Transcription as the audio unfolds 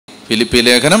Philippi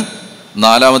ലേഖനം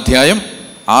 4-ാം അധ്യായം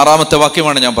 6-ാമത്തെ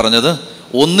വാക്യമാണ് ഞാൻ പറഞ്ഞത്.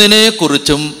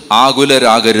 ഒന്നിനെക്കുറിച്ചും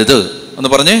ആകുലരാകരുത് എന്ന്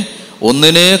പറഞ്ഞേ.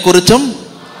 ഒന്നിനെക്കുറിച്ചും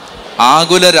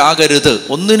ആകുലരാകരുത്.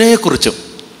 ഒന്നിനെക്കുറിച്ചും,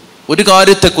 ഒരു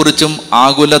കാര്യത്തെക്കുറിച്ചും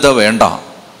ആകുലത വേണ്ട,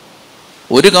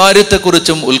 ഒരു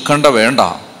കാര്യത്തെക്കുറിച്ചും ഉത്കണ്ഠ വേണ്ട.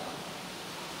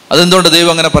 അതെന്തുകൊണ്ട്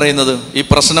ദൈവം അങ്ങനെ പറയുന്നത്? ഈ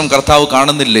പ്രശ്നം കർത്താവ്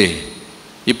കാണുന്നില്ലേ?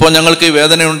 ഇപ്പോൾ ഞങ്ങൾക്ക് ഈ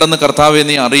വേദനയുണ്ടെന്ന് കർത്താവെ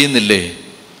നീ അറിയുന്നില്ലേ?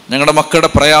 ഞങ്ങളുടെ മക്കളുടെ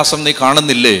പ്രയാസം നീ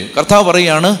കാണുന്നില്ലേ? കർത്താവ്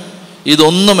പറയാണ്,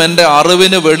 ഇതൊന്നും എൻ്റെ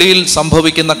അറിവിന് വെളിയിൽ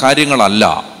സംഭവിക്കുന്ന കാര്യങ്ങളല്ല.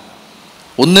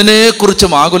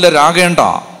 ഒന്നിനെക്കുറിച്ചും ആകുലരാകേണ്ട.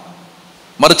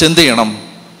 മറിച്ച് എന്ത് ചെയ്യണം?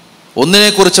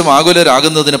 ഒന്നിനെക്കുറിച്ചും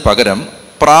ആകുലരാകുന്നതിന് പകരം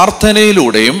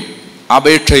പ്രാർത്ഥനയിലൂടെയും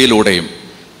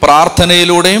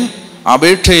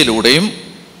അപേക്ഷയിലൂടെയും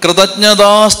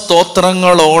കൃതജ്ഞതാ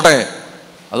സ്തോത്രങ്ങളോടെ,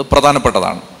 അത്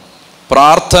പ്രധാനപ്പെട്ടതാണ്.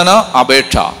 പ്രാർത്ഥന,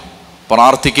 അപേക്ഷ,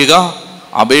 പ്രാർത്ഥിക്കുക,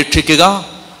 അപേക്ഷിക്കുക,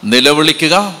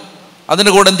 നിലവിളിക്കുക. അതിന്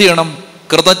കൂടെ എന്ത് ചെയ്യണം?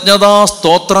 കൃതജ്ഞതാ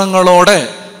സ്തോത്രങ്ങളോടെ.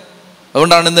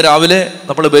 അതുകൊണ്ടാണ് ഇന്ന് രാവിലെ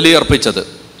നമ്മൾ ബലി അർപ്പിച്ചത്.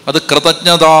 അത്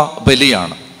കൃതജ്ഞതാ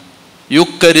ബലിയാണ്.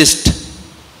 യൂക്കരിസ്റ്റ്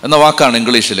എന്ന വാക്കാണ്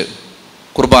ഇംഗ്ലീഷിൽ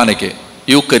കുർബാനയ്ക്ക്.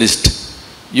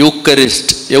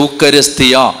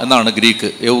 യൂക്കരിസ്തിയ എന്നാണ് ഗ്രീക്ക്.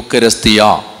 യൗക്കരസ്തിയ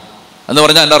എന്ന്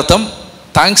പറഞ്ഞാൽ എൻ്റെ അർത്ഥം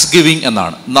താങ്ക്സ് ഗിവിങ്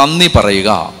എന്നാണ്. നന്ദി പറയുക,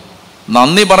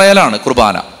 നന്ദി പറയലാണ്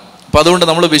കുർബാന. അപ്പം അതുകൊണ്ട്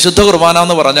നമ്മൾ വിശുദ്ധ കുർബാന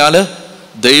എന്ന് പറഞ്ഞാൽ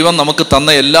ദൈവം നമുക്ക് തന്ന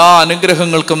എല്ലാ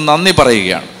അനുഗ്രഹങ്ങൾക്കും നന്ദി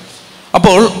പറയുകയാണ്.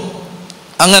 അപ്പോൾ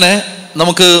അങ്ങനെ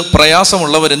നമുക്ക്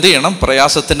പ്രയാസമുള്ളവരെന്ത് ചെയ്യണം?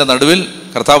 പ്രയാസത്തിൻ്റെ നടുവിൽ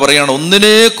കർത്താവ് പറയുകയാണ്,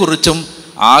 ഒന്നിനെക്കുറിച്ചും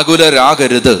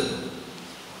ആകുലരാകരുത്.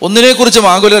 ഒന്നിനെക്കുറിച്ചും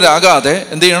ആകുലരാകാതെ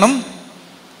എന്ത് ചെയ്യണം?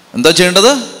 എന്താ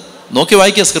ചെയ്യേണ്ടത്? നോക്കി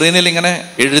വായിക്കുക. സ്ക്രീനിൽ ഇങ്ങനെ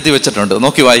എഴുതി വെച്ചിട്ടുണ്ട്,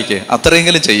 നോക്കി വായിക്കുക.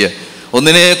 അത്രയെങ്കിലും ചെയ്യുക.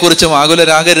 ഒന്നിനെക്കുറിച്ചും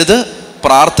ആകുലരാകരുത്.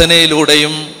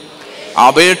 പ്രാർത്ഥനയിലൂടെയും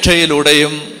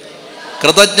അപേക്ഷയിലൂടെയും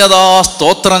കൃതജ്ഞതാ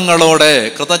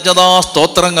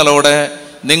സ്തോത്രങ്ങളോടെ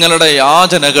നിങ്ങളുടെ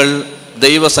യാചനകൾ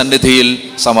ദൈവസന്നിധിയിൽ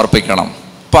സമർപ്പിക്കണം.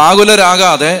 അപ്പം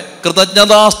ആകുലരാകാതെ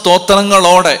കൃതജ്ഞതാ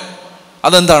സ്തോത്രങ്ങളോടെ.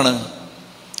 അതെന്താണ്?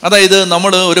 അതായത്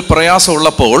നമ്മൾ ഒരു പ്രയാസം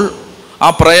ഉള്ളപ്പോൾ ആ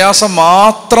പ്രയാസം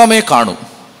മാത്രമേ കാണൂ.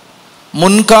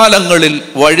 മുൻകാലങ്ങളിൽ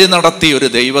വഴി നടത്തിയ ഒരു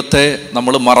ദൈവത്തെ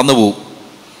നമ്മൾ മറന്നുപോകും.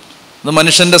 ഇത്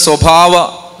മനുഷ്യൻ്റെ സ്വഭാവ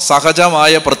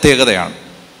സഹജമായ പ്രത്യേകതയാണ്.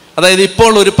 അതായത്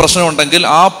ഇപ്പോൾ ഒരു പ്രശ്നമുണ്ടെങ്കിൽ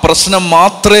ആ പ്രശ്നം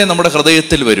മാത്രമേ നമ്മുടെ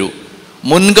ഹൃദയത്തിൽ വരൂ.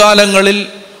 മുൻകാലങ്ങളിൽ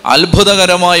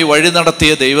അത്ഭുതകരമായി വഴി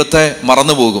നടത്തിയ ദൈവത്തെ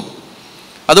മറന്നുപോകും.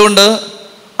 അതുകൊണ്ട്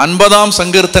 50-ാം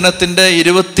സങ്കീർത്തനത്തിൻ്റെ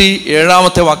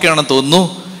 27-ാമത്തെ വാക്യമാണെന്ന് തോന്നുന്നു.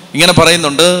 ഇങ്ങനെ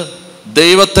പറയുന്നുണ്ട്,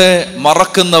 ദൈവത്തെ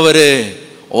മറക്കുന്നവരെ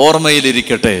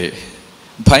ഓർമ്മയിലിരിക്കട്ടെ.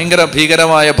 ഭയങ്കര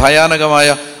ഭീകരമായ ഭയാനകമായ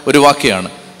ഒരു വാക്യമാണ്.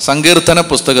 സങ്കീർത്തന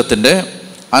പുസ്തകത്തിൻ്റെ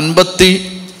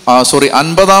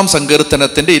 50-ാം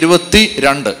സങ്കീർത്തനത്തിൻ്റെ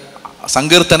 22,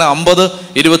 സങ്കീർത്തന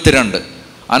 50:22,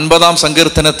 50-ാം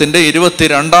സങ്കീർത്തനത്തിൻ്റെ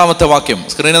 22-ാമത്തെ വാക്യം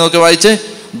സ്ക്രീനിൽ നോക്കി വായിച്ച്.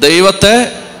 ദൈവത്തെ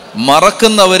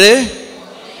മറക്കുന്നവരെ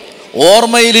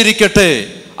ഓർമ്മയിലിരിക്കട്ടെ,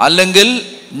 അല്ലെങ്കിൽ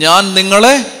ഞാൻ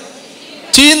നിങ്ങളെ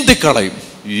ചീന്തിക്കളയും.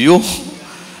 അയ്യോ,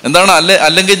 എന്താണ്?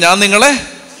 അല്ലെങ്കിൽ ഞാൻ നിങ്ങളെ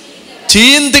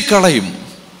ചീന്തിക്കളയും.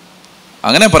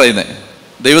 അങ്ങനെ പറയുന്നേ.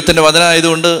 ദൈവത്തിൻ്റെ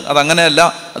വചനമായതുകൊണ്ട് അതങ്ങനെയല്ല,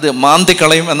 അത്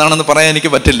മാന്തിക്കളയും എന്നാണെന്ന് പറയാൻ എനിക്ക്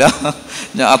പറ്റില്ല.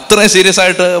 ഞാൻ അത്രയും സീരിയസ്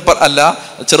ആയിട്ട് അല്ല,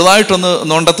 ചെറുതായിട്ടൊന്ന്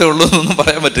നോണ്ടത്തേ ഉള്ളൂ എന്നൊന്നും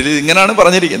പറയാൻ പറ്റില്ല. ഇങ്ങനെയാണ്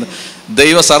പറഞ്ഞിരിക്കുന്നത്.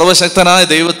 സർവശക്തനായ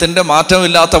ദൈവത്തിൻ്റെ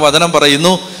മാറ്റമില്ലാത്ത വചനം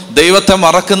പറയുന്നു, ദൈവത്തെ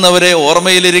മറക്കുന്നവരെ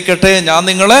ഓർമ്മയിലിരിക്കട്ടെ, ഞാൻ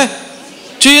നിങ്ങളെ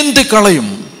ചീന്തിക്കളയും.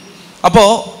 അപ്പോൾ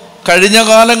കഴിഞ്ഞ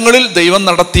കാലങ്ങളിൽ ദൈവം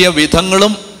നടത്തിയ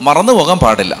വിധങ്ങളും മറന്നു പോകാൻ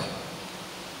പാടില്ല.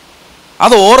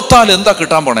 അത് ഓർത്താൽ എന്താ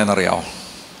കിട്ടാൻ പോണേന്നറിയാമോ?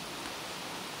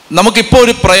 നമുക്കിപ്പോൾ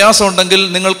ഒരു പ്രയാസം ഉണ്ടെങ്കിൽ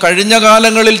നിങ്ങൾ കഴിഞ്ഞ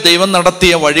കാലങ്ങളിൽ ദൈവം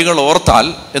നടത്തിയ വഴികൾ ഓർത്താൽ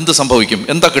എന്ത് സംഭവിക്കും?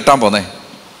 എന്താ കിട്ടാൻ പോന്നേ?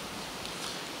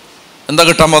 എന്ത്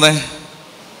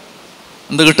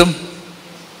കിട്ടും?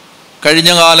 കഴിഞ്ഞ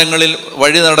കാലങ്ങളിൽ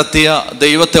വഴി നടത്തിയ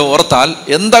ദൈവത്തെ ഓർത്താൽ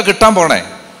എന്താ കിട്ടാൻ പോണേ?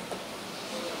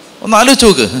 ഒന്ന് ആലോചിച്ച്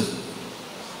നോക്ക്.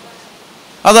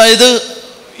 അതായത്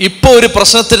ഇപ്പോൾ ഒരു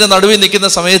പ്രശ്നത്തിൻ്റെ നടുവിൽ നിൽക്കുന്ന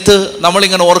സമയത്ത്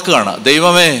നമ്മളിങ്ങനെ ഓർക്കുകയാണ്,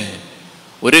 ദൈവമേ,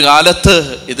 ഒരു കാലത്ത്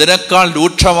ഇതിനേക്കാൾ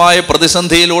രൂക്ഷമായ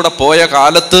പ്രതിസന്ധിയിലൂടെ പോയ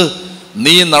കാലത്ത്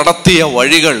നീ നടത്തിയ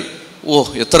വഴികൾ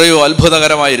എത്രയോ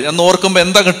അത്ഭുതകരമായിരുന്നു എന്ന് ഓർക്കുമ്പോൾ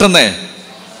എന്താ കിട്ടുന്നേ?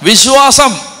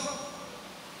 വിശ്വാസം.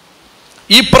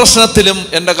 ഈ പ്രശ്നത്തിലും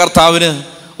എൻ്റെ കർത്താവിന്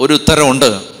ഒരു ഉത്തരമുണ്ട്.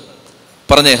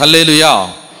 പറഞ്ഞേ ഹല്ലേലൂയാ.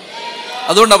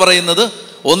 അതുകൊണ്ടാണ് പറയുന്നത്,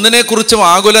 ഒന്നിനെക്കുറിച്ചും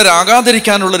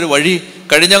ആകുലരാകാതിരിക്കാനുള്ളൊരു വഴി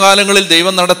കഴിഞ്ഞ കാലങ്ങളിൽ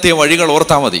ദൈവം നടത്തിയ വഴികൾ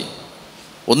ഓർത്താൽ മതി.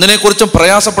 ഒന്നിനെക്കുറിച്ചും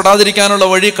പ്രയാസപ്പെടാതിരിക്കാനുള്ള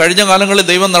വഴി കഴിഞ്ഞ കാലങ്ങളിൽ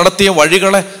ദൈവം നടത്തിയ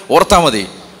വഴികളെ ഓർത്താൽ മതി.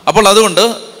 അപ്പോൾ അതുകൊണ്ട്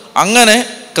അങ്ങനെ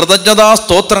കൃതജ്ഞതാ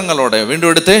സ്തോത്രങ്ങളോടെ, വീണ്ടും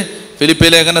എടുത്ത് ഫിലിപ്പി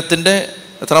ലേഖനത്തിൻ്റെ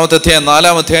എത്രാമത്തെ അധ്യായം?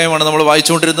 4-ാം അധ്യായമാണ് നമ്മൾ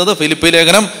വായിച്ചുകൊണ്ടിരുന്നത്. ഫിലിപ്പി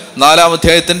ലേഖനം 4-ാം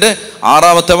അധ്യായത്തിൻ്റെ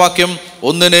 6-ാമത്തെ വാക്യം,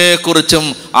 ഒന്നിനെക്കുറിച്ചും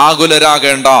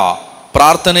ആകുലരാകേണ്ട,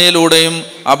 പ്രാർത്ഥനയിലൂടെയും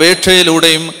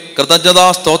അപേക്ഷയിലൂടെയും കൃതജ്ഞതാ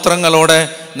സ്തോത്രങ്ങളോടെ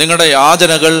നിങ്ങളുടെ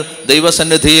യാചനകൾ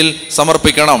ദൈവസന്നിധിയിൽ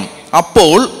സമർപ്പിക്കണം.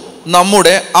 അപ്പോൾ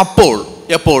നമ്മുടെ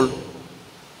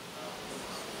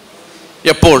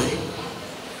എപ്പോൾ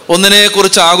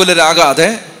ഒന്നിനെക്കുറിച്ച് ആകുലരാകാതെ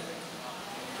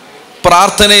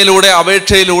പ്രാർത്ഥനയിലൂടെ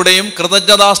അപേക്ഷയിലൂടെയും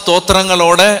കൃതജ്ഞതാ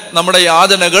സ്തോത്രങ്ങളോടെ നമ്മുടെ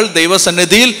യാചനകൾ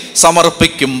ദൈവസന്നിധിയിൽ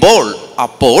സമർപ്പിക്കുമ്പോൾ,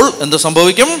 അപ്പോൾ എന്ത്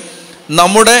സംഭവിക്കും?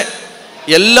 നമ്മുടെ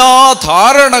എല്ലാ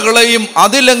ധാരണകളെയും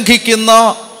അതിലംഘിക്കുന്ന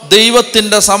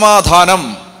ദൈവത്തിൻ്റെ സമാധാനം,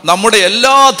 നമ്മുടെ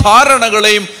എല്ലാ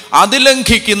ധാരണകളെയും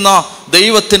അതിലംഘിക്കുന്ന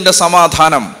ദൈവത്തിൻ്റെ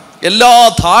സമാധാനം, എല്ലാ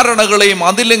ധാരണകളെയും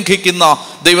അതിലംഘിക്കുന്ന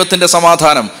ദൈവത്തിൻ്റെ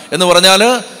സമാധാനം എന്ന് പറഞ്ഞാൽ,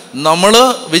 നമ്മൾ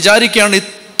വിചാരിക്കുകയാണ്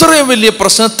ഇത്രയും വലിയ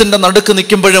പ്രശ്നത്തിൻ്റെ നടുക്ക്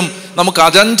നിൽക്കുമ്പോഴും നമുക്ക്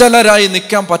അചഞ്ചലരായി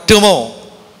നിൽക്കാൻ പറ്റുമോ?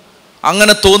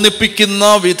 അങ്ങനെ തോന്നിപ്പിക്കുന്ന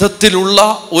വിധത്തിലുള്ള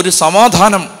ഒരു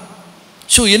സമാധാനം,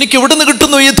 എനിക്ക് എവിടെ നിന്ന്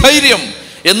കിട്ടുന്നു ഈ ധൈര്യം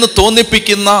എന്ന്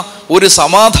തോന്നിപ്പിക്കുന്ന ഒരു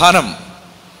സമാധാനം.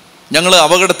 ഞങ്ങൾ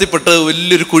അപകടത്തിൽപ്പെട്ട്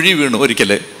വലിയൊരു കുഴി വീണു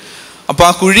ഒരിക്കൽ. അപ്പോൾ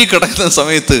ആ കുഴി കിടക്കുന്ന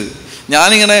സമയത്ത്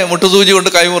ഞാനിങ്ങനെ മുട്ടുസൂചി കൊണ്ട്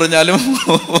കൈമുറിഞ്ഞാലും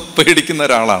പേടിക്കുന്ന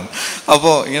ഒരാളാണ്.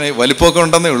 അപ്പോൾ ഇങ്ങനെ വലിപ്പമൊക്കെ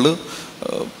ഉണ്ടെന്നേ ഉള്ളൂ,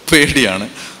 പേടിയാണ്.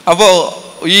 അപ്പോൾ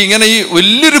ഈ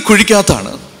വലിയൊരു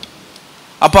കുഴിക്കകത്താണ്.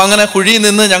 അപ്പോൾ അങ്ങനെ കുഴിയിൽ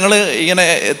നിന്ന് ഞങ്ങൾ ഇങ്ങനെ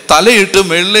തലയിട്ട്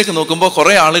മേളിലേക്ക് നോക്കുമ്പോൾ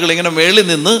കുറേ ആളുകൾ ഇങ്ങനെ മേളിൽ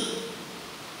നിന്ന്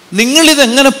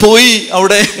നിങ്ങളിതെങ്ങനെ പോയി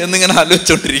അവിടെ എന്നിങ്ങനെ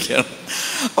ആലോചിച്ചുകൊണ്ടിരിക്കുകയാണ്.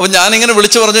 അപ്പോൾ ഞാനിങ്ങനെ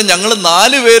വിളിച്ചു പറഞ്ഞു, ഞങ്ങൾ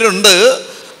 4 പേരുണ്ട്,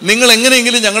 നിങ്ങൾ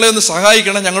എങ്ങനെയെങ്കിലും ഞങ്ങളെ ഒന്ന്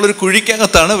സഹായിക്കണം, ഞങ്ങളൊരു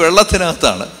കുഴിക്കകത്താണ്,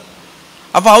 വെള്ളത്തിനകത്താണ്.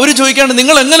 അപ്പോൾ അവർ ചോദിക്കാണ്ട്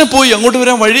നിങ്ങൾ എങ്ങനെ പോയി, അങ്ങോട്ട്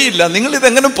വരാൻ വഴിയില്ല,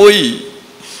 നിങ്ങളിതെങ്ങനെ പോയി?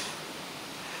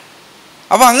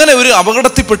 അപ്പോൾ അങ്ങനെ ഒരു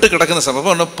അപകടത്തിൽപ്പെട്ട് കിടക്കുന്ന സമയം.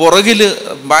 അപ്പോൾ പുറകിൽ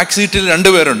ബാക്ക് സീറ്റിൽ 2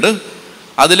 പേരുണ്ട്.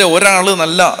 അതിൽ ഒരാൾ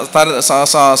നല്ല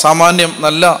സാമാന്യം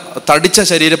നല്ല തടിച്ച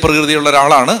ശരീരപ്രകൃതിയുള്ള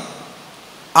ഒരാളാണ്.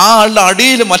 ആ ആളുടെ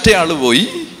അടിയിൽ മറ്റേ ആൾ പോയി,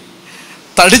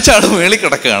 തടിച്ച ആൾ മേളിൽ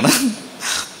കിടക്കുകയാണ്,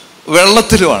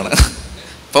 വെള്ളത്തിലുമാണ്.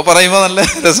 ഇപ്പോൾ പറയുമ്പോൾ നല്ല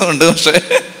രസമുണ്ട്, പക്ഷേ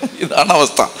ഇതാണ്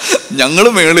അവസ്ഥ. ഞങ്ങൾ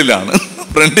മേളിലാണ്,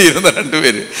 ഫ്രണ്ടിൽ ഇരുന്ന 2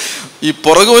 പേര്. ഈ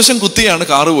പുറകുവശം കുത്തിയാണ്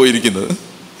കാറ് പോയിരിക്കുന്നത്.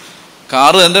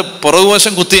 കാറ് എൻ്റെ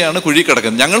പുറകുവശം കുത്തിയാണ് കുഴി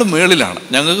കിടക്കുന്നത്. ഞങ്ങൾ മേളിലാണ്,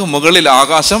 ഞങ്ങൾക്ക് മുകളിൽ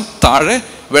ആകാശം, താഴെ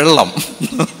വെള്ളം.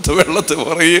 വെള്ളത്തിൽ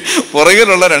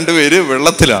പുറകിലുള്ള 2 പേര്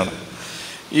വെള്ളത്തിലാണ്.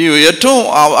 ഈ ഏറ്റവും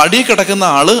അടിയിൽ കിടക്കുന്ന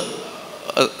ആള്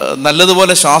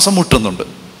നല്ലതുപോലെ ശ്വാസം മുട്ടുന്നുണ്ട്,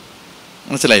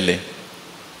 മനസ്സിലായില്ലേ?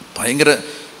 ഭയങ്കര.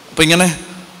 അപ്പം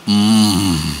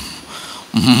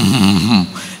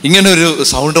ഇങ്ങനൊരു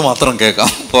സൗണ്ട് മാത്രം കേൾക്കാം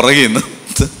പുറകിൽ നിന്ന്.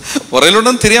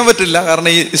 പുറകിലൊന്നും തിരിയാൻ പറ്റില്ല, കാരണം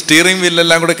ഈ സ്റ്റിയറിംഗ്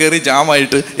വീലെല്ലാം കൂടെ കയറി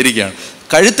ജാമായിട്ട് ഇരിക്കുകയാണ്.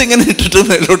 കഴുത്തിങ്ങനെ ഇട്ടിട്ട്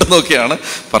മേലോട്ട് നോക്കിയാണ്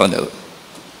പറഞ്ഞത്.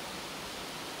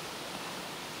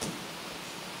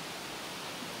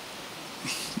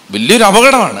 വലിയൊരു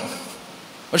അപകടമാണ്.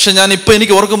 പക്ഷെ ഞാനിപ്പോൾ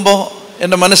എനിക്ക് ഓർക്കുമ്പോൾ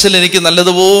എൻ്റെ മനസ്സിൽ എനിക്ക്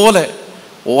നല്ലതുപോലെ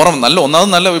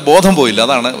നല്ല ബോധം പോയില്ല.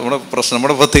 അതാണ് നമ്മുടെ പ്രശ്നം,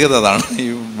 നമ്മുടെ പ്രത്യേകത അതാണ്. ഈ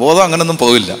ബോധം അങ്ങനെയൊന്നും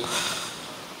പോയില്ല,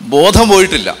 ബോധം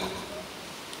പോയിട്ടില്ല.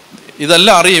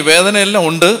 ഇതെല്ലാം അറിയും, വേദനയെല്ലാം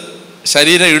ഉണ്ട്,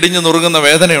 ശരീരം ഇടിഞ്ഞു നുറുങ്ങുന്ന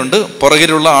വേദനയുണ്ട്.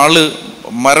 പുറകിലുള്ള ആള്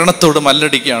മരണത്തോട്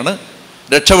മല്ലടിക്കുകയാണ്,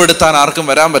 രക്ഷപ്പെടുത്താൻ ആർക്കും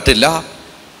വരാൻ പറ്റില്ല.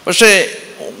 പക്ഷേ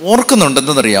ഓർക്കുന്നുണ്ട്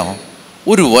എന്തെന്നറിയാമോ?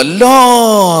 ഒരു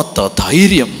വല്ലാത്ത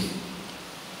ധൈര്യം,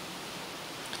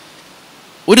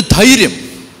 ഒരു ധൈര്യം,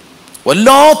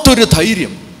 വല്ലാത്തൊരു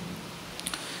ധൈര്യം.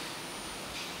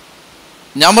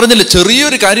 ഞാൻ പറഞ്ഞില്ലേ,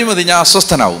 ചെറിയൊരു കാര്യം മതി ഞാൻ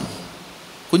അസ്വസ്ഥനാവും,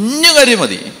 കുഞ്ഞു കാര്യം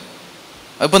മതി.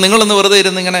 അതിപ്പോൾ നിങ്ങളൊന്ന് വെറുതെ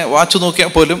ഇരുന്ന് ഇങ്ങനെ വാച്ച്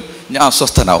നോക്കിയാൽ പോലും ഞാൻ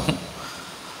അസ്വസ്ഥനാവും.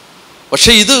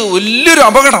 പക്ഷെ ഇത് വലിയൊരു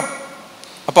അപകടം.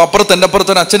 അപ്പോൾ എൻ്റെ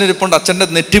അപ്പുറത്തൊരു അച്ഛനിരിപ്പുണ്ട്. അച്ഛൻ്റെ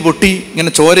നെറ്റി പൊട്ടി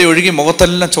ഇങ്ങനെ ചോര ഒഴുകി,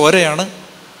 മുഖത്തെല്ലാം ചോരയാണ്.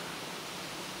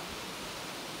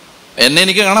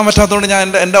 എനിക്ക് കാണാൻ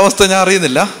പറ്റാത്തതുകൊണ്ട് എൻ്റെ അവസ്ഥ ഞാൻ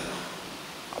അറിയുന്നില്ല.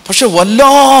 പക്ഷെ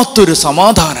വല്ലാത്തൊരു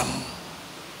സമാധാനം.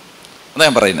 അതാ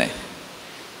ഞാൻ പറയുന്നേ.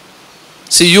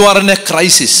 See, you are in a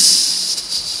crisis.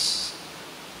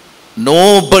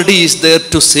 Nobody is there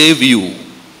to save you,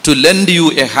 to lend you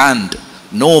a hand.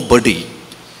 Nobody.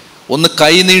 ഒന്ന്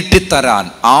കൈനീട്ടിത്തരാൻ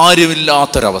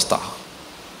ആരുമില്ലാത്തൊരവസ്ഥ.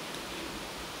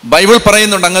 ബൈബിൾ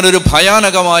പറയുന്നുണ്ട് അങ്ങനെ ഒരു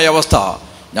ഭയാനകമായ അവസ്ഥ.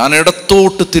 ഞാൻ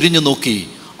ഇടത്തോട്ട് തിരിഞ്ഞു നോക്കി,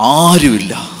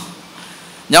 ആരുമില്ല.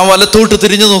 ഞാൻ വലത്തോട്ട്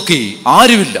തിരിഞ്ഞു നോക്കി,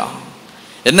 ആരുമില്ല.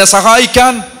 എന്നെ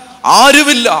സഹായിക്കാൻ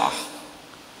ആരുമില്ല.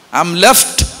 I am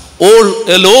left all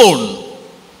Elon.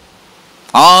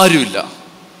 ആരുമില്ല,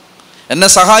 എന്നെ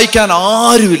സഹായിക്കാൻ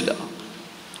ആരുമില്ല.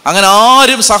 അങ്ങനെ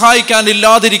ആരും സഹായിക്കാൻ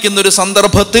ഇല്ലാതിരിക്കുന്ന ഒരു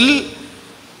സന്ദർഭത്തിൽ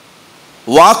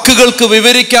വാക്കുകൾക്ക്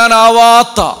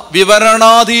വിവരിക്കാനാവാത്ത,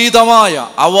 വിവരണാതീതമായ,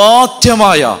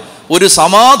 അവാച്യമായ ഒരു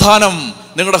സമാധാനം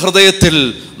നിങ്ങളുടെ ഹൃദയത്തിൽ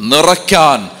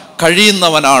നിറയ്ക്കാൻ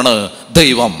കഴിയുന്നവനാണ്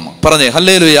ദൈവം. പറഞ്ഞേ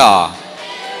ഹല്ലേലൂയ.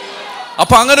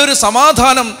 അപ്പൊ അങ്ങനെ ഒരു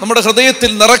സമാധാനം നമ്മുടെ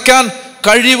ഹൃദയത്തിൽ നിറയ്ക്കാൻ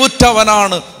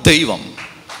കഴിവുറ്റവനാണ് ദൈവം.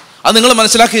 അത് നിങ്ങൾ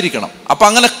മനസ്സിലാക്കിയിരിക്കണം. അപ്പം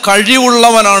അങ്ങനെ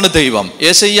കഴിവുള്ളവനാണ് ദൈവം.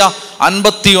 യെശയ്യാ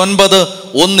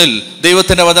 59:1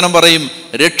 ദൈവത്തിൻ്റെ വചനം പറയും,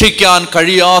 രക്ഷിക്കാൻ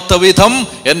കഴിയാത്ത വിധം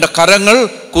എൻ്റെ കരങ്ങൾ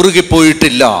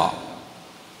കുറുകിപ്പോയിട്ടില്ല.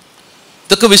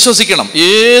 ഇതൊക്കെ വിശ്വസിക്കണം.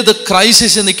 ഏത്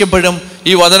ക്രൈസിസ് നിൽക്കുമ്പോഴും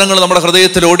ഈ വചനങ്ങൾ നമ്മുടെ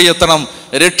ഹൃദയത്തിൽ ഓടിയെത്തണം.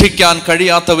 രക്ഷിക്കാൻ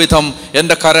കഴിയാത്ത വിധം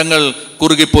എൻ്റെ കരങ്ങൾ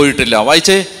കുറുകിപ്പോയിട്ടില്ല.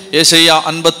 വായിച്ചേ, യെശയ്യാ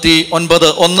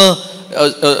 59:1,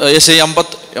 യെശയ്യാ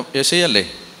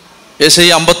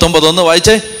 59:1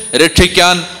 വായിച്ചേ.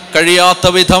 രക്ഷിക്കാൻ കഴിയാത്ത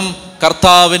വിധം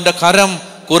കർത്താവിൻ്റെ കരം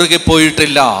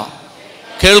കുറുകിപ്പോയിട്ടില്ല,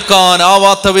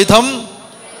 കേൾക്കാനാവാത്ത വിധം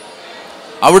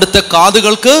അവിടുത്തെ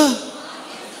കാതുകൾക്ക്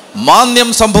മാന്യം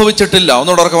സംഭവിച്ചിട്ടില്ല.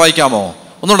 ഒന്നുകൂടെ വായിക്കാമോ?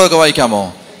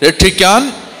 രക്ഷിക്കാൻ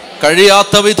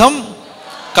കഴിയാത്ത വിധം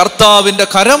കർത്താവിൻ്റെ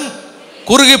കരം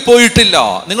കുറുകിപ്പോയിട്ടില്ല.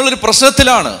 നിങ്ങളൊരു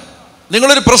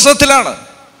പ്രശ്നത്തിലാണ്.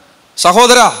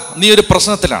 സഹോദര, നീ ഒരു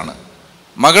പ്രശ്നത്തിലാണ്.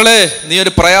 മകളെ, നീ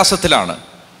ഒരു പ്രയാസത്തിലാണ്.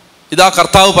 ഇതാ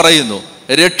കർത്താവ് പറയുന്നു,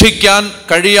 രക്ഷിക്കാൻ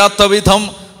കഴിയാത്ത വിധം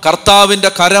കർത്താവിൻ്റെ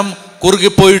കരം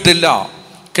കുറുകിപ്പോയിട്ടില്ല,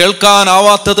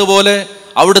 കേൾക്കാനാവാത്തതുപോലെ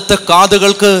അവിടുത്തെ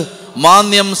കാതുകൾക്ക്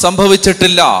മാന്യം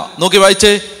സംഭവിച്ചിട്ടില്ല. നോക്കി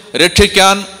വായിച്ചേ,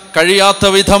 രക്ഷിക്കാൻ കഴിയാത്ത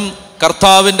വിധം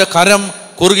കർത്താവിൻ്റെ കരം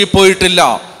കുറുകിപ്പോയിട്ടില്ല,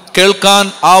 കേൾക്കാൻ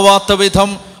ആവാത്ത വിധം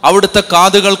അവിടുത്തെ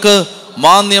കാതുകൾക്ക്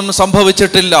മാന്യം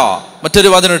സംഭവിച്ചിട്ടില്ല. മറ്റൊരു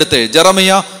വചനം എടുത്തേ,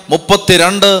 ജെറമിയ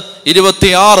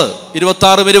 32:26,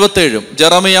 26-27.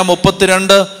 ജെറമിയ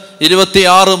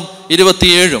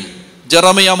 32:26-27.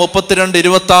 ജെറമിയ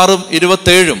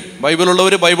 32:26-27.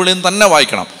 ബൈബിളുള്ളവർ ബൈബിളിൽ നിന്ന് തന്നെ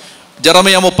വായിക്കണം.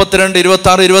 ജെറമിയ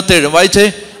 32:26-27 വായിച്ചേ.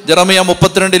 ജെറമിയ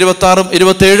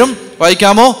 32:26-27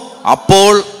 വായിക്കാമോ?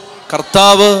 അപ്പോൾ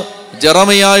കർത്താവ്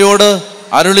ജെറമിയായോട്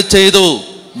അരുളി ചെയ്തു,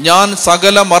 ഞാൻ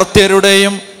സകല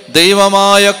മർത്യരുടെയും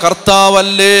ദൈവമായ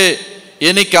കർത്താവല്ലേ,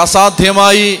 എനിക്ക്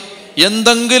അസാധ്യമായി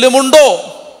എന്തെങ്കിലുമുണ്ടോ?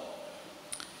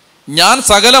 ഞാൻ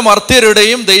സകല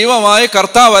മർത്യരുടെയും ദൈവമായ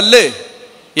കർത്താവല്ലേ,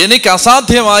 എനിക്ക്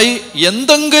അസാധ്യമായി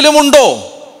എന്തെങ്കിലുമുണ്ടോ?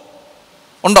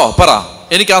 പറ,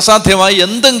 എനിക്ക് അസാധ്യമായി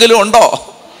എന്തെങ്കിലും ഉണ്ടോ?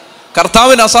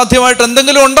 കർത്താവിന് അസാധ്യമായിട്ട്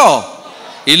എന്തെങ്കിലും ഉണ്ടോ?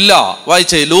 ഇല്ല.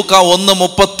 വായിച്ചേ, ലൂക്ക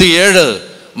 1:37.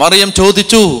 മറിയം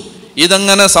ചോദിച്ചു,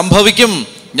 ഇതെങ്ങനെ സംഭവിക്കും?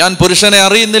 ഞാൻ പുരുഷനെ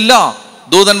അറിയുന്നില്ല.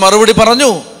 ദൂതൻ മറുപടി പറഞ്ഞു,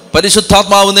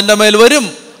 പരിശുദ്ധാത്മാവ് നിന്റെ മേൽ വരും,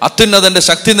 അത്യുന്നതന്റെ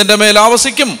ശക്തി നിന്റെ മേൽ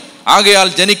ആവസിക്കും. ആകയാൽ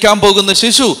ജനിക്കാൻ പോകുന്ന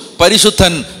ശിശു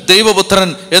പരിശുദ്ധൻ, ദൈവപുത്രൻ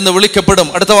എന്ന് വിളിക്കപ്പെടും.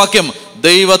 അടുത്ത വാക്യം,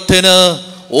 ദൈവത്തിന്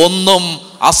ഒന്നും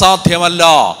അസാധ്യമല്ല.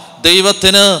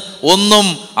 ദൈവത്തിന് ഒന്നും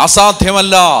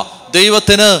അസാധ്യമല്ല.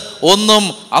 ദൈവത്തിന് ഒന്നും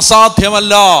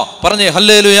അസാധ്യമല്ല. പറഞ്ഞേ,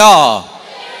 ഹല്ലേലൂയാ,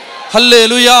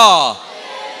 ഹല്ലേലൂയാ.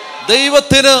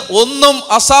 ദൈവത്തിന് ഒന്നും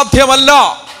അസാധ്യമല്ല.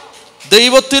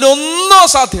 ദൈവത്തിനൊന്നും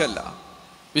അസാധ്യമല്ല.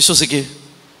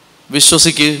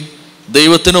 വിശ്വസിക്ക്.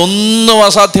 ദൈവത്തിനൊന്നും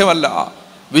അസാധ്യമല്ല.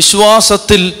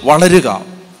 വിശ്വാസത്തിൽ വളരുക.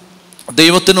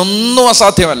 ദൈവത്തിനൊന്നും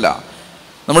അസാധ്യമല്ല.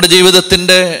 നമ്മുടെ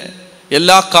ജീവിതത്തിൻ്റെ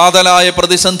എല്ലാ കാതലായ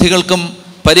പ്രതിസന്ധികൾക്കും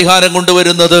പരിഹാരം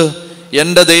കൊണ്ടുവരുന്നത്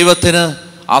എൻ്റെ ദൈവത്തിന്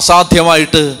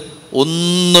അസാധ്യമായിട്ട്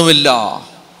ഒന്നുമില്ല.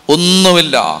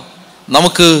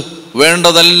 നമുക്ക്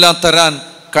വേണ്ടതെല്ലാം തരാൻ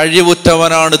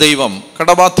കഴിവുറ്റവനാണ് ദൈവം.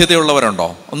 കടബാധ്യതയുള്ളവരുണ്ടോ?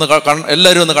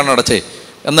 എല്ലാവരും ഒന്ന് കണ്ണടച്ചേ.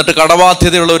 എന്നിട്ട്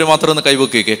കടബാധ്യതയുള്ളവർ മാത്രം ഒന്ന്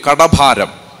കൈവയ്ക്കുക. കടഭാരം,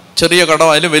 ചെറിയ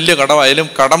കടമായാലും വലിയ കടമായാലും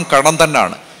കടം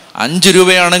തന്നെയാണ്. 5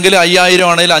 രൂപയാണെങ്കിലും 5000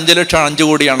 ആണെങ്കിലും 5 ലക്ഷം 5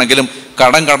 കോടിയാണെങ്കിലും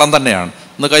കടം തന്നെയാണ്.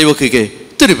 ഒന്ന് കൈവയ്ക്കുക.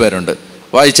 ഒത്തിരി പേരുണ്ട്.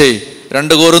 വായിച്ചേ,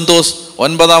 2 കോരിന്തോസ്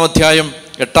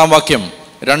 9-8 വാക്യം.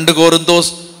 2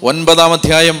 കോരിന്തോസ്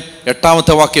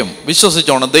 9-8 വാക്യം.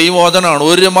 വിശ്വസിച്ചോണം, ദൈവവചനമാണ്.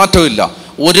 ഒരു മാറ്റവും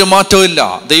ഇല്ല.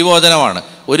 ദൈവവചനമാണ്,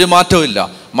 ഒരു മാറ്റവും ഇല്ല.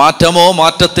 മാറ്റമോ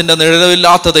മാറ്റത്തിൻ്റെ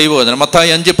നിഴലില്ലാത്ത ദൈവവചനം. മത്തായി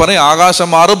 5 പറയും, ആകാശം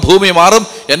മാറും, ഭൂമി മാറും,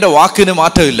 എൻ്റെ വാക്കിന്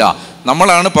മാറ്റമില്ല.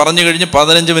 നമ്മളാണ് പറഞ്ഞു കഴിഞ്ഞ്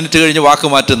 15 മിനിറ്റ് കഴിഞ്ഞ് വാക്ക്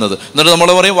മാറ്റുന്നത്. എന്നിട്ട് നമ്മൾ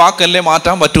പറയും, വാക്കല്ലേ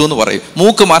മാറ്റാൻ പറ്റൂ എന്ന് പറയും.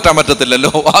 മൂക്ക് മാറ്റാൻ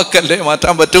പറ്റത്തില്ലല്ലോ, വാക്കല്ലേ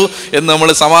മാറ്റാൻ പറ്റൂ എന്ന് നമ്മൾ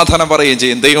സമാധാനം പറയുകയും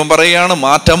ചെയ്യും. ദൈവം പറയുകയാണ്,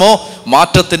 മാറ്റമോ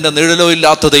മാറ്റത്തിൻ്റെ നിഴലോ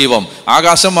ഇല്ലാത്ത ദൈവം.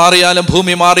 ആകാശം മാറിയാലും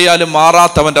ഭൂമി മാറിയാലും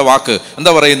മാറാത്തവൻ്റെ വാക്ക്.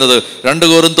 എന്താ പറയുന്നത്? 2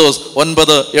 കോരിന്തോസ്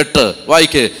 9:8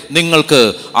 വായിക്ക്. നിങ്ങൾക്ക്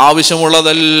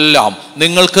ആവശ്യമുള്ളതെല്ലാം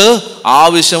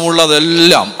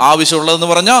ആവശ്യമുള്ളതെന്ന്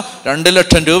പറഞ്ഞാൽ 2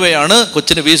 ലക്ഷം രൂപയാണ്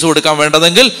കൊച്ചിന് ഫീസ് കൊടുക്കാൻ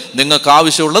വേണ്ടതെങ്കിൽ നിങ്ങൾക്ക്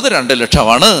ആവശ്യമുള്ളത് 2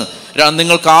 ലക്ഷമാണ്.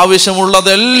 നിങ്ങൾക്ക്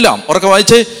ആവശ്യമുള്ളതെല്ലാം, ഉറക്കെ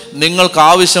വായിച്ചേ, നിങ്ങൾക്ക്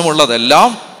ആവശ്യമുള്ളതെല്ലാം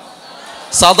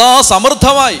സദാ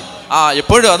സമൃദ്ധമായി.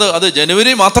 എപ്പോഴും അത്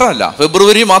ജനുവരി മാത്രമല്ല,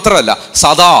 ഫെബ്രുവരി മാത്രമല്ല,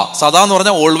 സദാ എന്ന്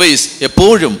പറഞ്ഞാൽ ഓൾവേസ്,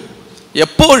 എപ്പോഴും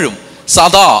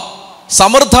സദാ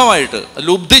സമൃദ്ധമായിട്ട്,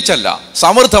 ലുബ്ധിച്ചല്ല,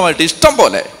 സമൃദ്ധമായിട്ട്, ഇഷ്ടം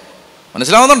പോലെ.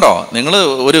 മനസ്സിലാവുന്നുണ്ടോ? നിങ്ങൾ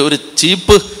ഒരു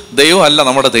ചീപ്പ് ദൈവമല്ല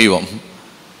നമ്മുടെ ദൈവം.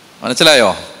 മനസ്സിലായോ?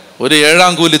 ഒരു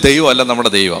 7-ാം കൂലി ദൈവമല്ല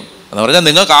നമ്മുടെ ദൈവം. എന്ന് പറഞ്ഞാൽ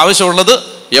നിങ്ങൾക്ക് ആവശ്യമുള്ളത്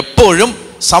എപ്പോഴും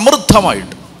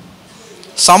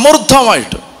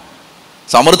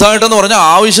സമൃദ്ധമായിട്ടെന്ന് പറഞ്ഞാൽ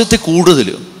ആവശ്യത്തിൽ കൂടുതൽ.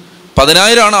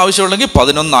 10,000 ആണ് ആവശ്യമുള്ളെങ്കിൽ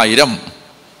 11,000.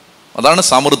 അതാണ്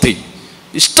സമൃദ്ധി.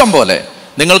 ഇഷ്ടം പോലെ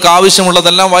നിങ്ങൾക്ക്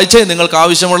ആവശ്യമുള്ളതെല്ലാം വായിച്ചേ. നിങ്ങൾക്ക്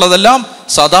ആവശ്യമുള്ളതെല്ലാം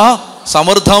സദാ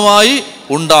സമൃദ്ധമായി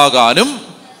ഉണ്ടാകാനും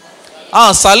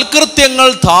സൽകൃത്യങ്ങൾ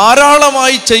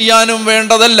ധാരാളമായി ചെയ്യാനും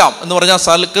വേണ്ടതെല്ലാം എന്ന് പറഞ്ഞാൽ,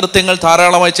 സൽകൃത്യങ്ങൾ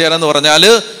ധാരാളമായി ചെയ്യാനെന്ന് പറഞ്ഞാൽ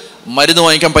മരുന്ന്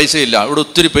വാങ്ങിക്കാൻ പൈസയില്ല. ഇവിടെ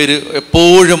ഒത്തിരി പേര്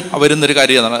എപ്പോഴും വരുന്നൊരു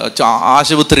കാര്യമാണ്,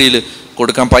 ആശുപത്രിയിൽ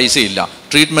കൊടുക്കാൻ പൈസയില്ല,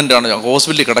 ട്രീറ്റ്മെൻറ്റാണ്,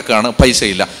 ഹോസ്പിറ്റലിൽ കിടക്കുകയാണ്,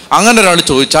 പൈസയില്ല. അങ്ങനെ ഒരാൾ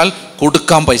ചോദിച്ചാൽ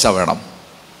കൊടുക്കാൻ പൈസ വേണം.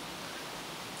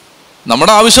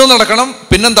 നമ്മുടെ ആവശ്യവും നടക്കണം.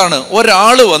 പിന്നെന്താണ്,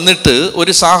 ഒരാൾ വന്നിട്ട്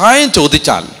ഒരു സഹായം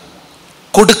ചോദിച്ചാൽ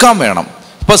കൊടുക്കാൻ വേണം.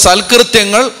 ഇപ്പൊ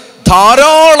സൽകൃത്യങ്ങൾ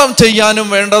ധാരാളം ചെയ്യാനും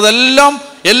വേണ്ടതെല്ലാം,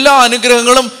 എല്ലാ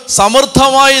അനുഗ്രഹങ്ങളും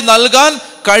സമൃദ്ധമായി നൽകാൻ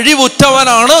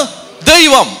കഴിവുറ്റവനാണ്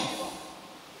ദൈവം.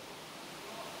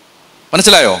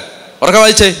 മനസ്സിലായോ? ഉറക്കെ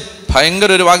വായിച്ചേ.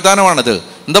 ഭയങ്കര ഒരു വാഗ്ദാനമാണിത്.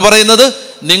 എന്താ പറയുന്നത്?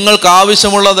 നിങ്ങൾക്ക്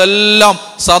ആവശ്യമുള്ളതെല്ലാം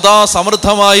സദാ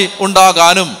സമൃദ്ധമായി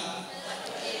ഉണ്ടാകാനും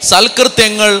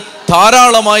സൽകൃത്യങ്ങൾ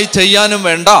ധാരാളമായി ചെയ്യാനും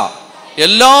വേണ്ട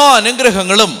എല്ലാ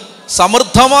അനുഗ്രഹങ്ങളും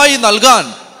സമൃദ്ധമായി നൽകാൻ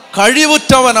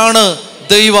കഴിവുറ്റവനാണ്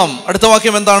ദൈവം. അടുത്ത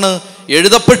വാക്യം എന്താണ്?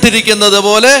 എഴുതപ്പെട്ടിരിക്കുന്നത്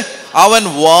പോലെ അവൻ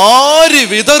വാരി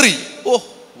വിതറി.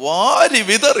 വാരി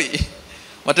വിതറി.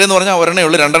 മറ്റേന്ന് പറഞ്ഞാൽ ഒരെണ്ണേ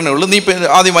ഉള്ളൂ, രണ്ടെണ്ണേ ഉള്ളൂ, നീ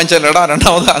ആദ്യം വാങ്ങിച്ചാലേടാ,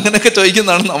 രണ്ടാമത്, അങ്ങനെയൊക്കെ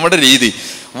ചോദിക്കുന്നതാണ് നമ്മുടെ രീതി.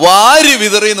 വാരി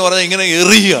വിതറി എന്ന് പറഞ്ഞാൽ ഇങ്ങനെ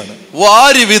എറിയുകയാണ്.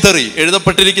 വാരി വിതറി.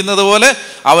 എഴുതപ്പെട്ടിരിക്കുന്നത് പോലെ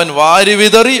അവൻ വാരി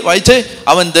വിതറി. വായിച്ചേ.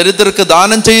 അവൻ ദരിദ്രർക്ക്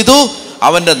ദാനം ചെയ്തു,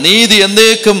 അവന്റെ നീതി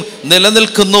എന്നേക്കും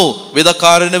നിലനിൽക്കുന്നു.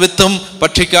 വിതക്കാരന് വിത്തും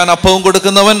ഭക്ഷിക്കാൻ അപ്പവും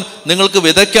കൊടുക്കുന്നവൻ നിങ്ങൾക്ക്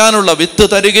വിതയ്ക്കാനുള്ള വിത്ത്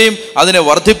തരികയും അതിനെ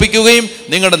വർദ്ധിപ്പിക്കുകയും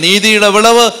നിങ്ങളുടെ നീതിയുടെ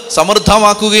വിളവ്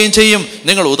സമൃദ്ധമാക്കുകയും ചെയ്യും.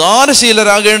 നിങ്ങൾ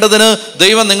ഉദാരശീലരാകേണ്ടതിന്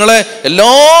ദൈവം നിങ്ങളെ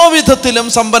എല്ലാവിധത്തിലും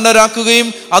സമ്പന്നരാക്കുകയും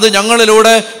അത്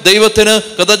ഞങ്ങളിലൂടെ ദൈവത്തിന്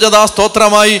കൃതജ്ഞതാ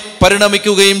സ്തോത്രമായി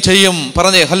പരിണമിക്കുകയും ചെയ്യും.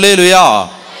 പറഞ്ഞേ ഹല്ലേലൂയാ.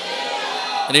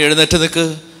 ഇനി എഴുന്നേറ്റ് നിൽക്ക്.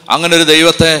 അങ്ങനെ ഒരു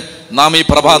ദൈവത്തെ നാം ഈ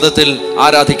പ്രഭാതത്തിൽ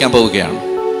ആരാധിക്കാൻ പോവുകയാണ്.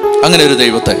 അങ്ങനെ ഒരു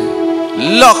ദൈവത്തെ,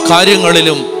 എല്ലാ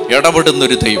കാര്യങ്ങളിലും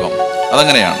ഇടപെടുന്നൊരു ദൈവം.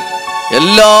 അതങ്ങനെയാണ്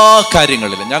എല്ലാ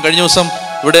കാര്യങ്ങളിലും. ഞാൻ കഴിഞ്ഞ ദിവസം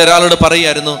ഇവിടെ ഒരാളോട്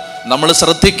പറയായിരുന്നു, നമ്മൾ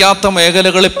ശ്രദ്ധിക്കാത്ത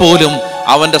മേഖലകളിൽ പോലും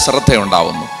അവൻ്റെ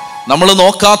ശ്രദ്ധയുണ്ടാവുന്നു. നമ്മൾ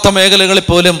നോക്കാത്ത മേഖലകളിൽ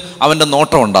പോലും അവൻ്റെ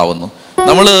നോട്ടം ഉണ്ടാവുന്നു.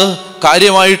 നമ്മൾ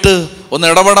കാര്യമായിട്ട് ഒന്ന്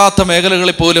ഇടപെടാത്ത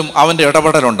മേഖലകളിൽ പോലും അവൻ്റെ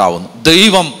ഇടപെടലുണ്ടാവുന്നു.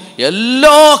 ദൈവം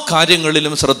എല്ലാ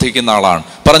കാര്യങ്ങളിലും ശ്രദ്ധിക്കുന്ന ആളാണ്.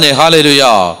 പറഞ്ഞേ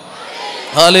ഹല്ലേലൂയാ,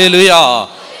 ഹല്ലേലൂയാ.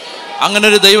 അങ്ങനെ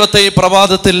ഒരു ദൈവത്തെ ഈ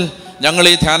പ്രഭാതത്തിൽ ഞങ്ങൾ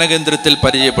ഈ ധ്യാന കേന്ദ്രത്തിൽ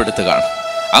പരിചയപ്പെടുത്തുകയാണ്.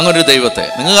 അങ്ങനൊരു ദൈവത്തെ,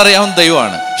 നിങ്ങൾക്കറിയാവുന്ന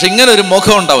ദൈവമാണ്, പക്ഷെ ഇങ്ങനെ ഒരു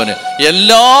മുഖമുണ്ട് അവന്.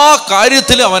 എല്ലാ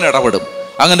കാര്യത്തിലും അവൻ ഇടപെടും.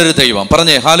 അങ്ങനെ ഒരു ദൈവം.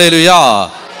 പറഞ്ഞേ ഹല്ലേലൂയാ,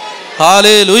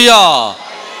 ഹല്ലേലൂയാ,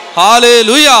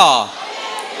 ഹല്ലേലൂയാ.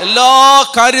 എല്ലാ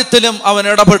കാര്യത്തിലും അവൻ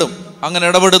ഇടപെടും. അങ്ങനെ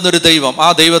ഇടപെടുന്നൊരു ദൈവം, ആ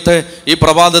ദൈവത്തെ ഈ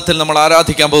പ്രഭാതത്തിൽ നമ്മൾ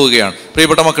ആരാധിക്കാൻ പോവുകയാണ്.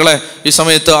 പ്രിയപ്പെട്ട മക്കളെ, ഈ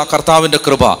സമയത്ത് ആ കർത്താവിൻ്റെ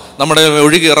കൃപ നമ്മുടെ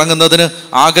ഒഴുകി ഇറങ്ങുന്നതിന്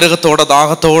ആഗ്രഹത്തോടെ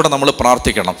ദാഹത്തോടെ നമ്മൾ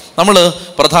പ്രാർത്ഥിക്കണം. നമ്മൾ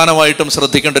പ്രധാനമായിട്ടും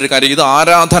ശ്രദ്ധിക്കേണ്ട ഒരു കാര്യം, ഇത്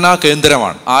ആരാധനാ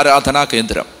കേന്ദ്രമാണ്. ആരാധനാ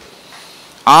കേന്ദ്രം,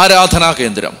 ആരാധനാ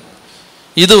കേന്ദ്രം.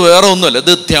 ഇത് വേറെ ഒന്നുമല്ല,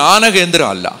 ഇത് ധ്യാന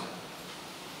കേന്ദ്രമല്ല,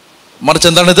 മറിച്ച്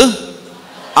എന്താണിത്?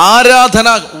 ആരാധന,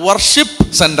 വർഷിപ്പ്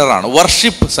സെൻ്ററാണ്.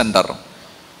 Worship centre.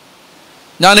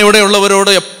 ഞാനിവിടെയുള്ളവരോട്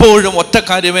എപ്പോഴും ഒറ്റ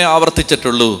കാര്യമേ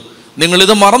ആവർത്തിച്ചിട്ടുള്ളൂ,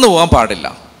 നിങ്ങളിത് മറന്നു പോകാൻ പാടില്ല.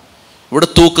 ഇവിടെ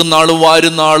തൂക്കുന്ന ആളും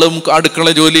വാരുന്ന ആളും അടുക്കള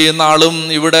ജോലി ചെയ്യുന്ന ആളും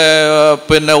ഇവിടെ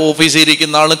ഓഫീസിൽ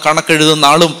ഇരിക്കുന്ന ആളും കണക്കെഴുതുന്ന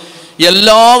ആളും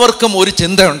എല്ലാവർക്കും ഒരു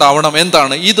ചിന്ത ഉണ്ടാവണം.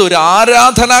 എന്താണ്? ഇതൊരു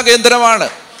ആരാധനാ കേന്ദ്രമാണ്.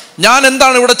 ഞാൻ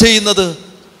എന്താണ് ഇവിടെ ചെയ്യുന്നത്?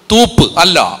 തൂപ്പ്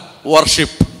അല്ല,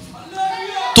 വർഷിപ്പ്.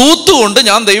 തൂത്തുകൊണ്ട്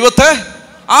ഞാൻ ദൈവത്തെ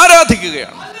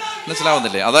ആരാധിക്കുകയാണ്.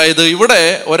 മനസ്സിലാവുന്നില്ലേ? അതായത് ഇവിടെ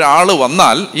ഒരാൾ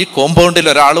വന്നാൽ, ഈ കോമ്പൗണ്ടിൽ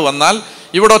ഒരാൾ വന്നാൽ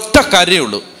ഇവിടെ ഒറ്റ കാര്യമേ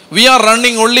ഉള്ളൂ. V are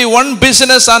running only one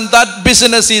business and that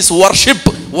business is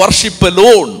worship. Worship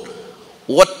alone.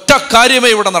 ഒറ്റ കാര്യമേ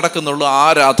ഇവിടെ നടക്കുന്നുള്ളൂ,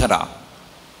 ആരാധന.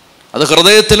 അത്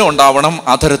ഹൃദയത്തിലും ഉണ്ടാവണം,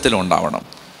 അധരത്തിലും ഉണ്ടാവണം.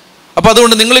 അപ്പം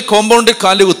അതുകൊണ്ട് നിങ്ങൾ ഈ കോമ്പൗണ്ടിൽ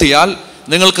കാലുകുത്തിയാൽ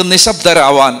നിങ്ങൾക്ക്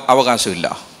നിശബ്ദരാവാൻ അവകാശമില്ല.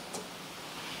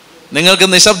 നിങ്ങൾക്ക്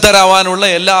നിശബ്ദരാവാനുള്ള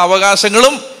എല്ലാ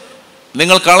അവകാശങ്ങളും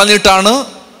നിങ്ങൾ കളഞ്ഞിട്ടാണ്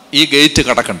ഈ ഗേറ്റ്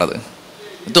കടക്കേണ്ടത്.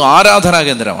 ഇത് ആരാധനാ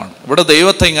കേന്ദ്രമാണ്. ഇവിടെ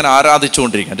ദൈവത്തെ ഇങ്ങനെ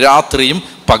ആരാധിച്ചുകൊണ്ടിരിക്കണം, രാത്രിയും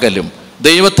പകലും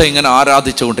ദൈവത്തെ ഇങ്ങനെ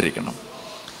ആരാധിച്ചുകൊണ്ടിരിക്കണം.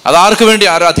 അതാർക്ക് വേണ്ടി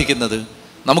ആരാധിക്കുന്നത്?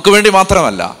 നമുക്ക് വേണ്ടി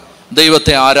മാത്രമല്ല.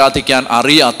 ദൈവത്തെ ആരാധിക്കാൻ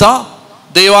അറിയാത്ത,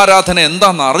 ദൈവാരാധന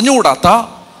എന്താണെന്ന് അറിഞ്ഞുകൂടാത്ത,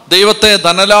 ദൈവത്തെ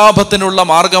ധനലാഭത്തിനുള്ള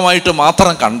മാർഗമായിട്ട്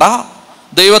മാത്രം കണ്ട,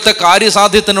 ദൈവത്തെ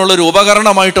കാര്യസാധ്യത്തിനുള്ളൊരു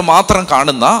ഉപകരണമായിട്ട് മാത്രം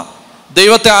കാണുന്ന,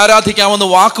 ദൈവത്തെ ആരാധിക്കാമെന്ന്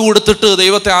വാക്ക് കൊടുത്തിട്ട്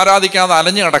ദൈവത്തെ ആരാധിക്കാതെ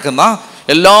അലഞ്ഞു കിടക്കുന്ന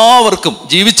എല്ലാവർക്കും,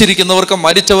 ജീവിച്ചിരിക്കുന്നവർക്കും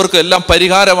മരിച്ചവർക്കും എല്ലാം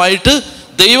പരിഹാരമായിട്ട്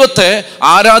ദൈവത്തെ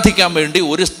ആരാധിക്കാൻ വേണ്ടി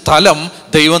ഒരു സ്ഥലം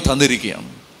ദൈവം തന്നിരിക്കുകയാണ്.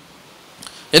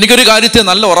 എനിക്കൊരു കാര്യത്തിൽ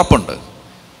നല്ല ഉറപ്പുണ്ട്,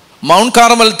 മൗണ്ട്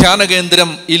കാർമൽ ധ്യാന കേന്ദ്രം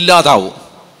ഇല്ലാതാവും,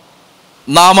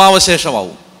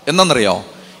 നാമാവശേഷമാവും. എന്നറിയോ?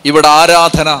 ഇവിടെ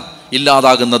ആരാധന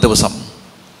ഇല്ലാതാകുന്ന ദിവസം.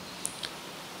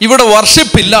 ഇവിടെ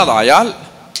വർഷിപ്പ് ഇല്ലാതായാൽ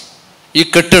ഈ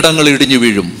കെട്ടിടങ്ങൾ ഇടിഞ്ഞു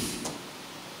വീഴും.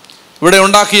 ഇവിടെ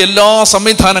ഉണ്ടാക്കിയ എല്ലാ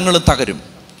സംവിധാനങ്ങളും തകരും.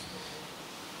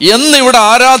 എന്നിവിടെ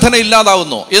ആരാധന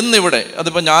ഇല്ലാതാവുന്നു, എന്നിവിടെ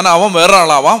അതിപ്പോൾ ഞാനാവാം, വേറെ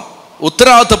ആളാവാം,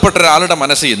 ഉത്തരവാദിത്തപ്പെട്ട ഒരാളുടെ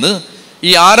മനസ്സിൽ നിന്ന്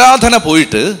ഈ ആരാധന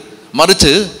പോയിട്ട്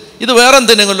മറിച്ച് ഇത് വേറെ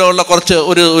എന്തെങ്കിലുമുള്ള കുറച്ച്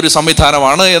ഒരു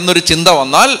സംവിധാനമാണ് എന്നൊരു ചിന്ത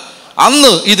വന്നാൽ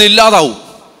അന്ന് ഇതില്ലാതാവും,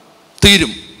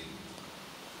 തീരും.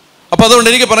 അപ്പം അതുകൊണ്ട്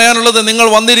എനിക്ക് പറയാനുള്ളത്, നിങ്ങൾ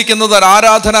വന്നിരിക്കുന്നത് ഒരു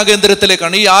ആരാധനാ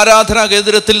കേന്ദ്രത്തിലേക്കാണ്. ഈ ആരാധനാ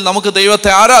കേന്ദ്രത്തിൽ നമുക്ക്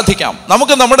ദൈവത്തെ ആരാധിക്കാം,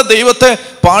 നമുക്ക് നമ്മുടെ ദൈവത്തെ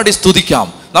പാടി സ്തുതിക്കാം,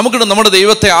 നമുക്ക് നമ്മുടെ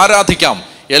ദൈവത്തെ ആരാധിക്കാം.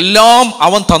 എല്ലാം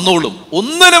അവൻ തന്നോളും.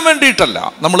 ഒന്നിനും വേണ്ടിയിട്ടല്ല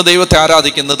നമ്മൾ ദൈവത്തെ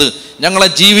ആരാധിക്കുന്നത്, ഞങ്ങളെ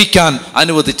ജീവിക്കാൻ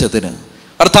അനുവദിച്ചതിന്.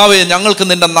 കർത്താവേ, ഞങ്ങൾക്ക്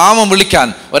നിന്റെ നാമം വിളിക്കാൻ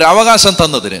ഒരവകാശം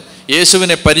തന്നതിന്,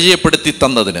 യേശുവിനെ പരിചയപ്പെടുത്തി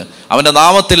തന്നതിന്, അവൻ്റെ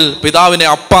നാമത്തിൽ പിതാവിനെ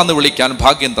അപ്പ എന്ന് വിളിക്കാൻ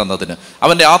ഭാഗ്യം തന്നതിന്,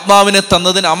 അവൻ്റെ ആത്മാവിനെ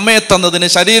തന്നതിന്, അമ്മയെ തന്നതിന്,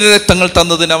 ശരീരരക്തങ്ങൾ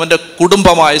തന്നതിന്, അവൻ്റെ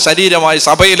കുടുംബമായ ശരീരമായ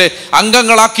സഭയിലെ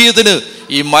അംഗങ്ങളാക്കിയതിന്,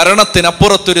 ഈ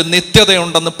മരണത്തിനപ്പുറത്തൊരു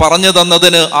നിത്യതയുണ്ടെന്ന് പറഞ്ഞു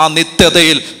തന്നതിന്, ആ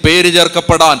നിത്യതയിൽ പേര്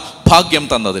ചേർക്കപ്പെടാൻ ഭാഗ്യം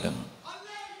തന്നതിന്.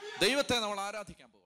 ദൈവത്തെ നമ്മൾ